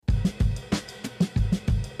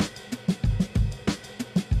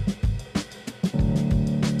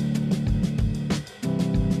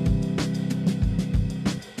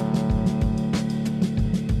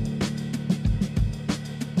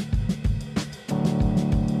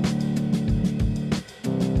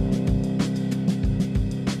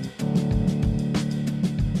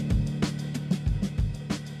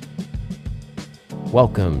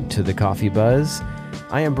Welcome to the Coffee Buzz.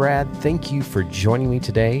 I am Brad. Thank you for joining me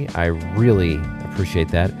today. I really appreciate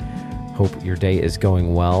that. Hope your day is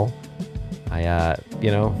going well.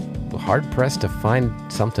 Hard pressed to find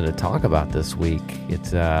something to talk about this week.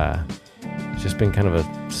 It's just been kind of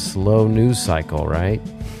a slow news cycle, right?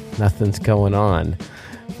 Nothing's going on.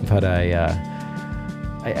 But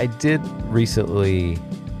I did recently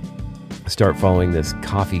start following this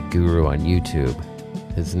coffee guru on YouTube.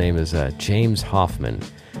 His name is James Hoffmann.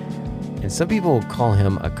 And some people call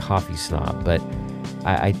him a coffee snob, but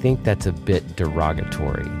I think that's a bit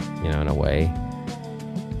derogatory, in a way.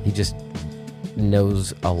 He just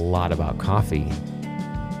knows a lot about coffee.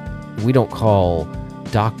 We don't call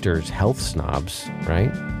doctors health snobs,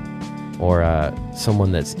 right? Or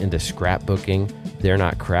someone that's into scrapbooking, they're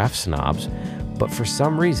not craft snobs. But for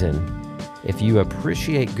some reason, if you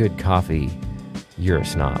appreciate good coffee, you're a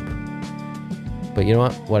snob. But you know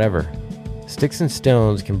what? Whatever. Sticks and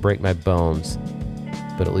stones can break my bones,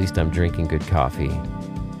 but at least I'm drinking good coffee.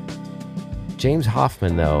 James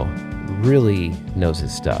Hoffmann, though, really knows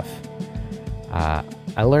his stuff.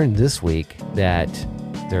 I learned this week that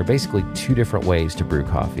there are basically two different ways to brew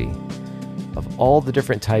coffee. Of all the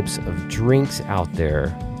different types of drinks out there,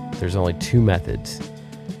 there's only two methods.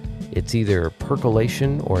 It's either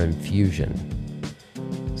percolation or infusion.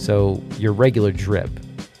 So your regular drip,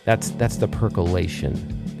 that's the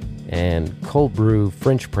percolation. And cold brew,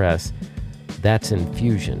 French press, that's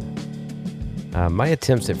infusion. My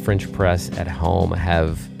attempts at French press at home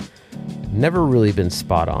have never really been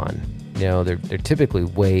spot on. They're typically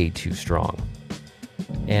way too strong.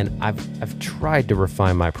 And I've tried to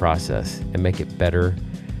refine my process and make it better,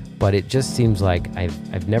 but it just seems like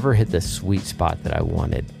I've never hit the sweet spot that I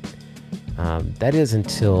wanted. That is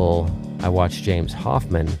until I watched James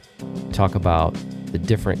Hoffmann talk about the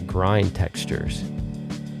different grind textures.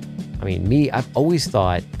 I mean, I've always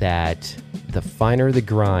thought that the finer the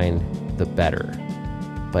grind, the better.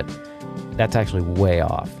 But that's actually way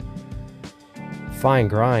off. Fine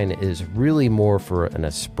grind is really more for an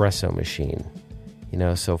espresso machine.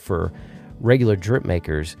 So for regular drip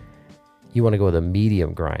makers, you want to go with a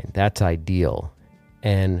medium grind. That's ideal.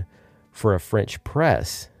 And for a French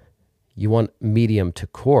press, you want medium to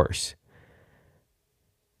coarse.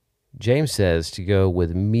 James says to go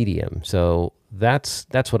with medium. So that's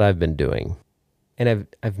what I've been doing. And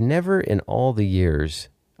I've never in all the years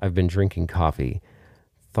I've been drinking coffee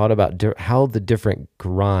thought about how the different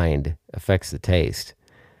grind affects the taste.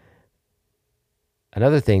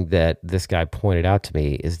 Another thing that this guy pointed out to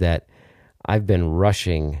me is that I've been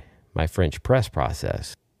rushing my French press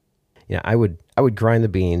process. I would grind the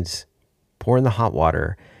beans, pour in the hot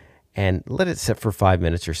water, and let it sit for 5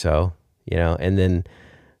 minutes or so, and then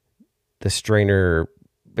the strainer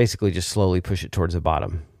basically just slowly push it towards the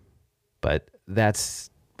bottom. But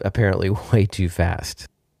that's apparently way too fast.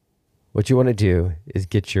 What you want to do is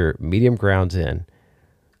get your medium grounds in,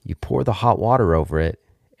 you pour the hot water over it,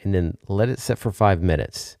 and then let it set for 5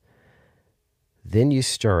 minutes. Then you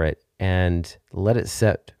stir it and let it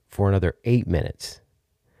set for another 8 minutes.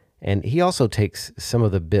 And he also takes some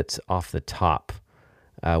of the bits off the top,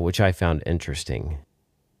 which I found interesting.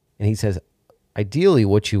 And he says, ideally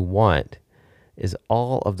what you want is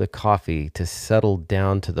all of the coffee to settle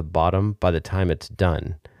down to the bottom by the time it's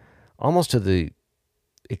done, almost to the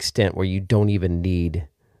extent where you don't even need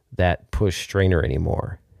that push strainer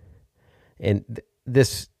anymore. And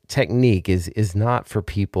this technique is not for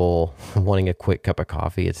people wanting a quick cup of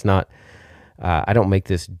coffee. It's not, I don't make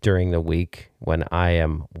this during the week when I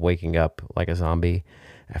am waking up like a zombie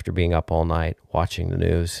after being up all night watching the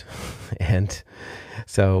news. And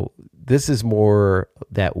so this is more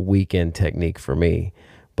that weekend technique for me,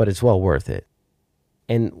 but it's well worth it.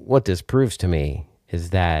 And what this proves to me is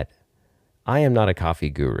that I am not a coffee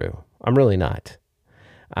guru. I'm really not.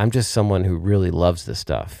 I'm just someone who really loves this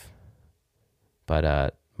stuff.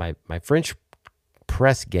 But my French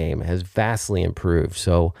press game has vastly improved,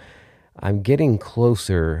 so I'm getting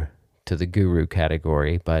closer to the guru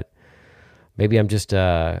category, but maybe I am just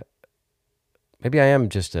a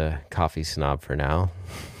coffee snob for now.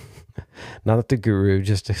 Not the guru,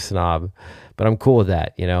 just a snob. But I'm cool with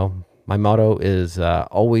that, My motto is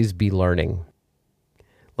always be learning.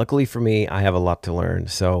 Luckily for me, I have a lot to learn.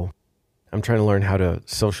 So I'm trying to learn how to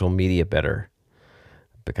social media better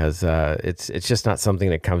because it's just not something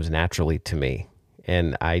that comes naturally to me.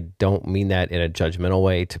 And I don't mean that in a judgmental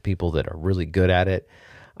way to people that are really good at it.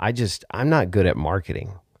 I'm not good at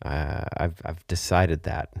marketing. I've decided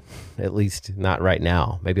that, at least not right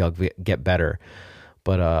now. Maybe I'll get better.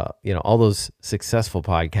 But, all those successful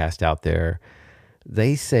podcasts out there,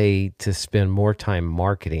 they say to spend more time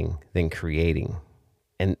marketing than creating.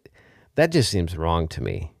 And that just seems wrong to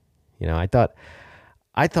me. I thought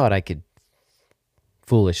I could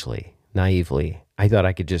foolishly, naively, I thought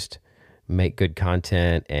I could just make good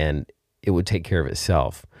content and it would take care of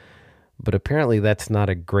itself. But apparently that's not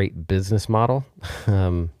a great business model.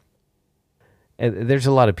 Um, and there's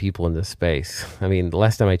a lot of people in this space. I mean, the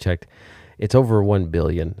last time I checked, it's over 1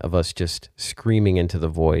 billion of us just screaming into the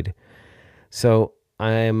void. So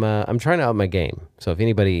I'm trying to up my game. So if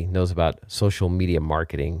anybody knows about social media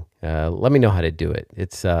marketing, let me know how to do it.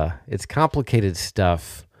 It's complicated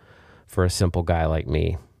stuff for a simple guy like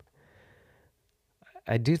me.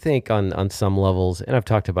 I do think on some levels, and I've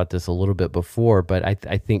talked about this a little bit before, but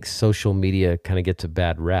I think social media kind of gets a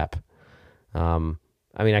bad rep. I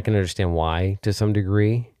mean, I can understand why to some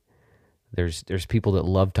degree. There's people that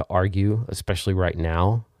love to argue, especially right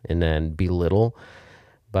now, and then belittle.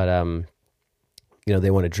 But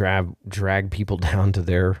they want to drag people down to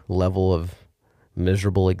their level of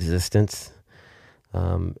miserable existence.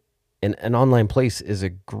 And an online place is a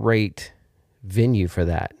great venue for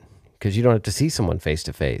that because you don't have to see someone face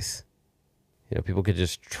to face. People could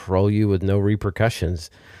just troll you with no repercussions.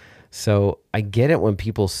 So I get it when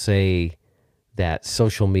people say that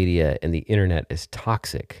social media and the internet is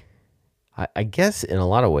toxic. I guess in a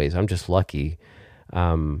lot of ways, I'm just lucky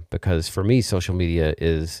because for me, social media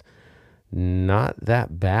is not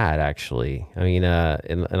that bad, actually. I mean,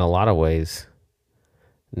 in a lot of ways,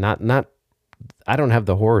 not. I don't have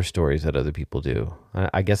the horror stories that other people do.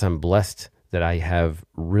 I guess I'm blessed that I have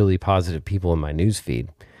really positive people in my news feed,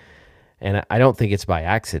 and I don't think it's by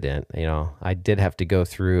accident. I did have to go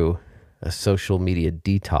through a social media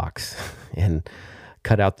detox and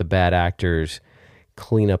cut out the bad actors,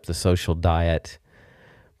 clean up the social diet.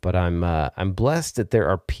 But I'm blessed that there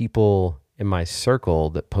are people in my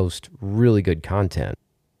circle that post really good content.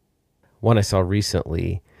 One I saw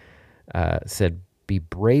recently said, "Be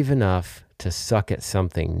brave enough to suck at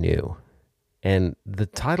something new." And the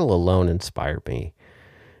title alone inspired me.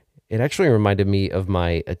 It actually reminded me of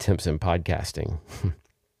my attempts in podcasting.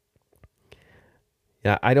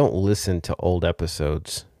 Yeah, I don't listen to old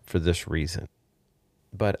episodes for this reason,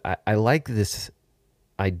 but I like this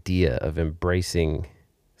idea of embracing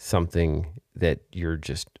something that you're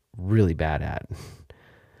just really bad at.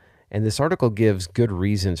 And this article gives good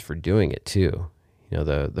reasons for doing it too.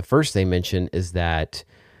 The first they mention is that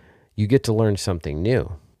you get to learn something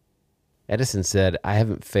new. Edison said, "I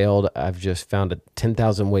haven't failed. I've just found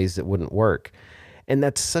 10,000 ways that wouldn't work." And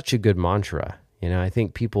that's such a good mantra. I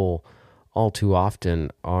think people all too often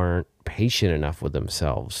aren't patient enough with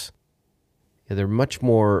themselves. They're most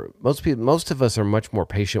of us are much more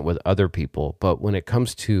patient with other people. But when it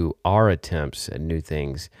comes to our attempts at new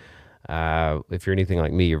things, if you're anything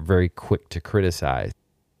like me, you're very quick to criticize.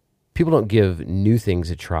 People don't give new things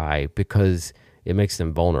a try because it makes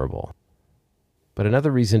them vulnerable. But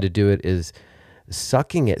another reason to do it is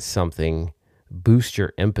sucking at something boosts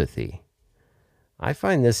your empathy. I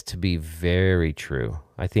find this to be very true.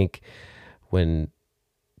 I think when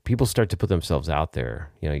people start to put themselves out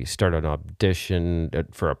there, you start an audition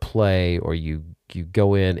for a play, or you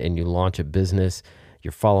go in and you launch a business,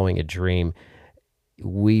 you're following a dream,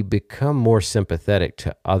 we become more sympathetic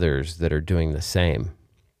to others that are doing the same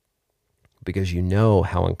because you know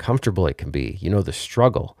how uncomfortable it can be. You know the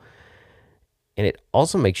struggle. And it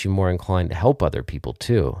also makes you more inclined to help other people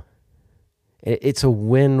too. It's a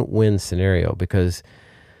win-win scenario because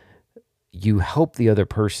you help the other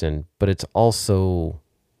person, but it's also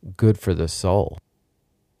good for the soul.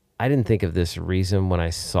 I didn't think of this reason when I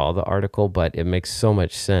saw the article, but it makes so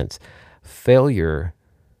much sense. Failure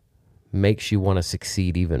makes you want to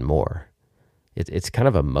succeed even more. It's kind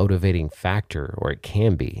of a motivating factor, or it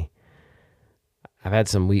can be. I've had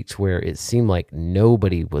some weeks where it seemed like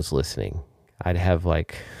nobody was listening. I'd have I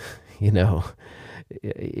don't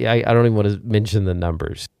even want to mention the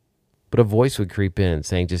numbers, but a voice would creep in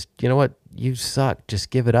saying, just, "You know what? You suck.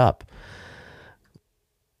 Just give it up."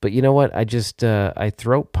 But you know what? I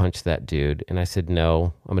throat punched that dude and I said,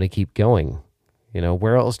 "No, I'm going to keep going.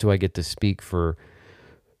 Where else do I get to speak for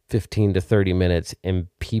 15 to 30 minutes and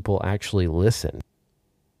people actually listen?"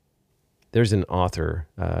 There's an author,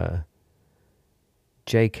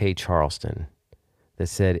 J.K. Charleston, that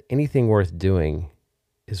said, "Anything worth doing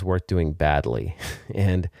is worth doing badly."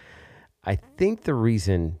 And I think the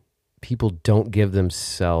reason people don't put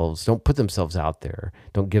themselves out there,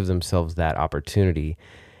 don't give themselves that opportunity,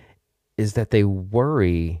 is that they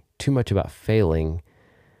worry too much about failing.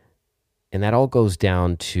 And that all goes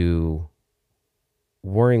down to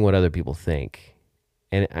worrying what other people think.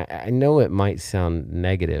 And I know it might sound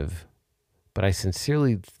negative, but I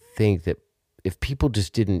sincerely think that if people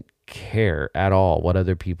just didn't care at all what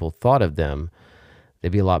other people thought of them,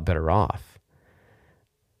 they'd be a lot better off.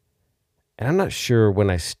 And I'm not sure when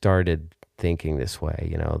I started thinking this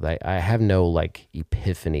way, I have no like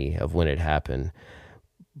epiphany of when it happened,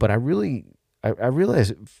 but I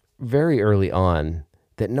realized very early on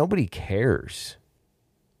that nobody cares.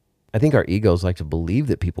 I think our egos like to believe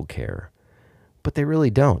that people care, but they really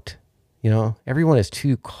don't. Everyone is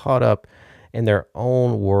too caught up in their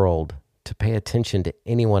own world to pay attention to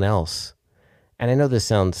anyone else. And I know this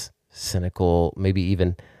sounds cynical, maybe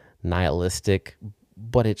even nihilistic,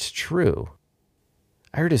 but it's true.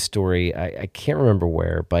 I heard a story, I can't remember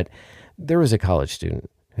where, but there was a college student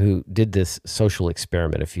who did this social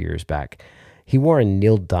experiment a few years back. He wore a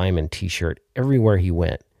Neil Diamond t-shirt everywhere he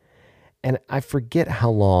went. And I forget how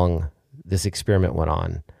long this experiment went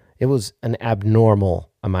on. It was an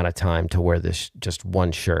abnormal amount of time to wear this just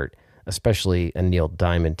one shirt, especially a Neil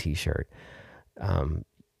Diamond t-shirt.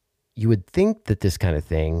 You would think that this kind of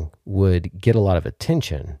thing would get a lot of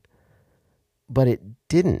attention, but it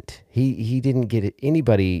didn't. He didn't get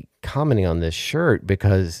anybody commenting on this shirt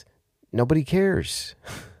because nobody cares.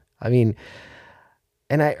 I mean,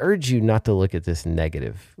 and I urge you not to look at this in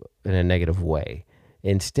a negative way.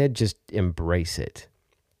 Instead, just embrace it.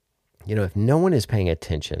 If no one is paying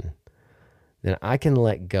attention, then I can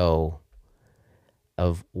let go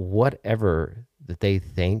of whatever that they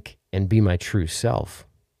think and be my true self.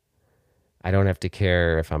 I don't have to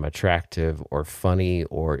care if I'm attractive or funny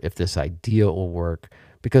or if this idea will work,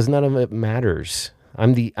 because none of it matters.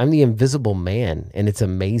 I'm the invisible man, and it's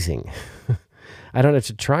amazing. I don't have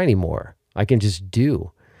to try anymore. I can just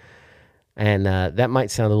do. And that might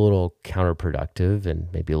sound a little counterproductive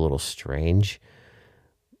and maybe a little strange,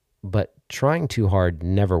 but trying too hard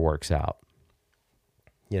never works out.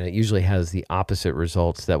 It usually has the opposite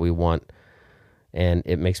results that we want, and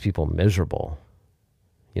it makes people miserable.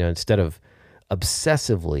 Instead of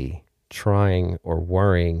obsessively trying or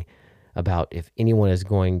worrying about if anyone is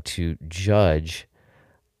going to judge,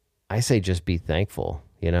 I say just be thankful,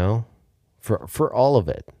 for all of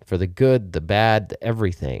it, for the good, the bad, the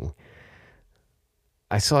everything.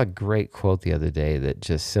 I saw a great quote the other day that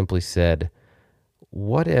just simply said,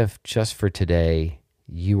 what if just for today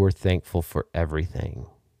you were thankful for everything?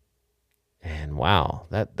 And wow,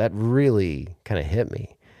 that really kind of hit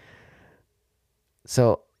me.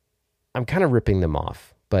 So I'm kind of ripping them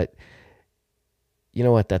off, but you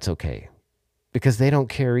know what? That's okay, because they don't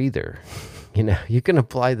care either. You can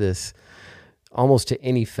apply this almost to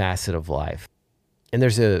any facet of life. And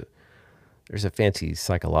there's a fancy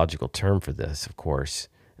psychological term for this, of course,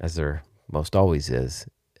 as there most always is.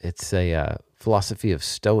 It's a philosophy of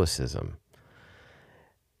stoicism.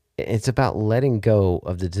 It's about letting go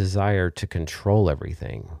of the desire to control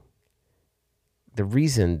everything. The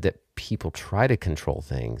reason that people try to control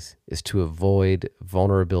things is to avoid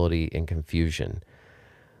vulnerability and confusion.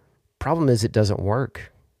 Problem is, it doesn't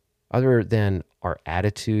work. Other than our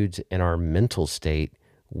attitudes and our mental state,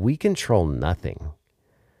 we control nothing.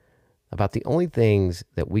 About the only things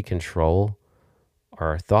that we control are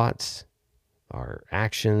our thoughts, our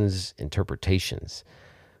actions, interpretations.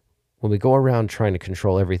 When we go around trying to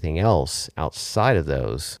control everything else outside of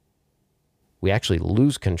those, we actually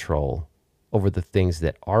lose control over the things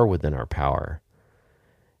that are within our power.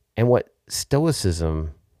 And what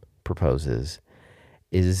Stoicism proposes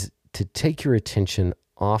is to take your attention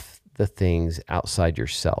off the things outside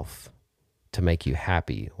yourself to make you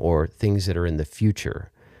happy, or things that are in the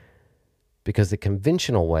future. Because the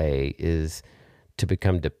conventional way is to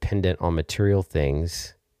become dependent on material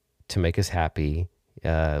things to make us happy,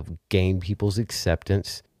 gain people's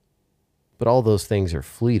acceptance. But all those things are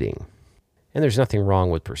fleeting. And there's nothing wrong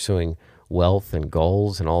with pursuing wealth and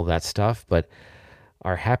goals and all that stuff, but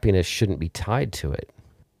our happiness shouldn't be tied to it.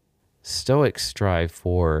 Stoics strive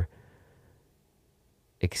for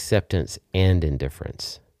acceptance and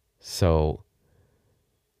indifference. So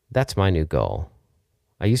that's my new goal.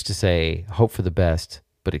 I used to say, hope for the best,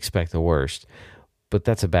 but expect the worst. But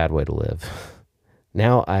that's a bad way to live.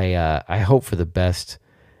 Now I hope for the best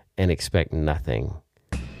and expect nothing.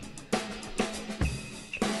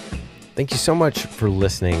 Thank you so much for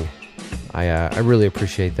listening. I really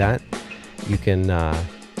appreciate that. You can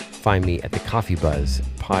find me at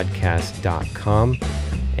thecoffeebuzzpodcast.com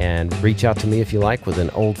and reach out to me if you like with an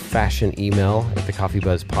old-fashioned email at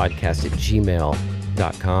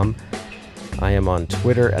thecoffeebuzzpodcast@gmail.com. I am on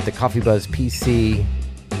Twitter at thecoffeebuzzpc. You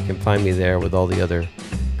can find me there with all the other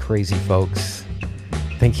crazy folks.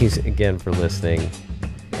 Thank you again for listening,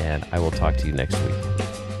 and I will talk to you next week.